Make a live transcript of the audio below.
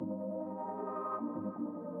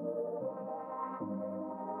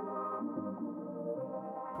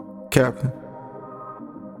Captain,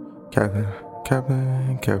 Captain,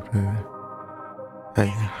 Captain, Captain.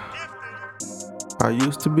 Hey, I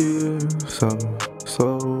used to be so,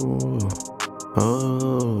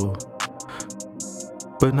 oh,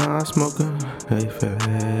 but now I'm smoking, hey,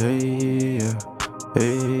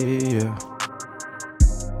 yeah.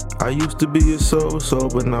 I used to be a so,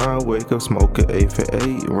 but now I wake up smoking 8 for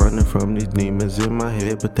 8, running from these demons in my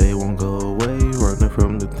head, but they won't go away. Running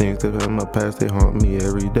from the things that in my past, they haunt me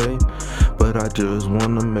every day. But I just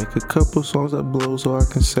wanna make a couple songs that blow so I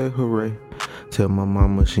can say hooray. Tell my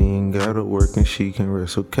mama she ain't gotta work and she can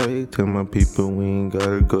rest okay. Tell my people we ain't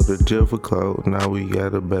gotta go to jail for clout, now we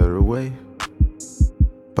got a better way.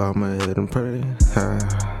 Bow my head and pray,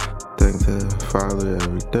 thank the Father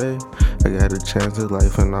every day. I got a chance at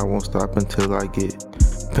life and I won't stop until I get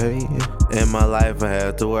paid. In my life I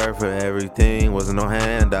had to work for everything, wasn't no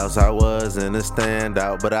handouts. I wasn't a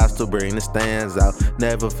standout, but I still bring the stands out.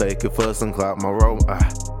 Never fake it for some clout, my role.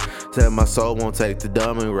 Said my soul won't take the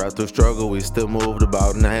dummy route through struggle. We still moved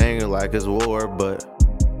about in the hangar like it's war, but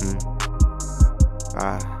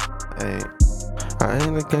I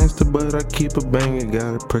ain't a gangster, but I keep a banger.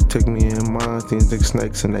 Gotta protect me in mine. These niggas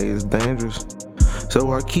snakes and they is dangerous.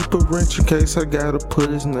 So I keep a wrench in case I gotta put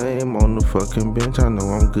his name on the fucking bench. I know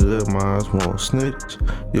I'm good, mine's won't snitch.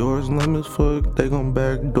 Yours lame as fuck, they gon'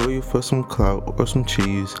 backdoor you for some clout or some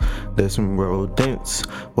cheese. There's some rodents,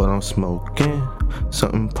 what I'm smoking,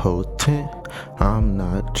 something potent. I'm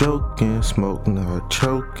not joking, smoke not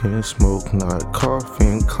choking, smoke not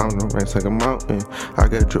coughing. Climb the ranks like a mountain, I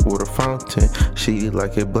got drip with a fountain. She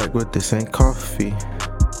like it black, but this ain't coffee.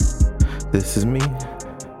 This is me.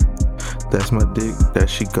 That's my dick, that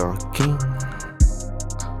she gawking.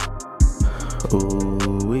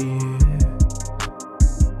 Ooh yeah,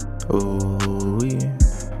 ooh yeah.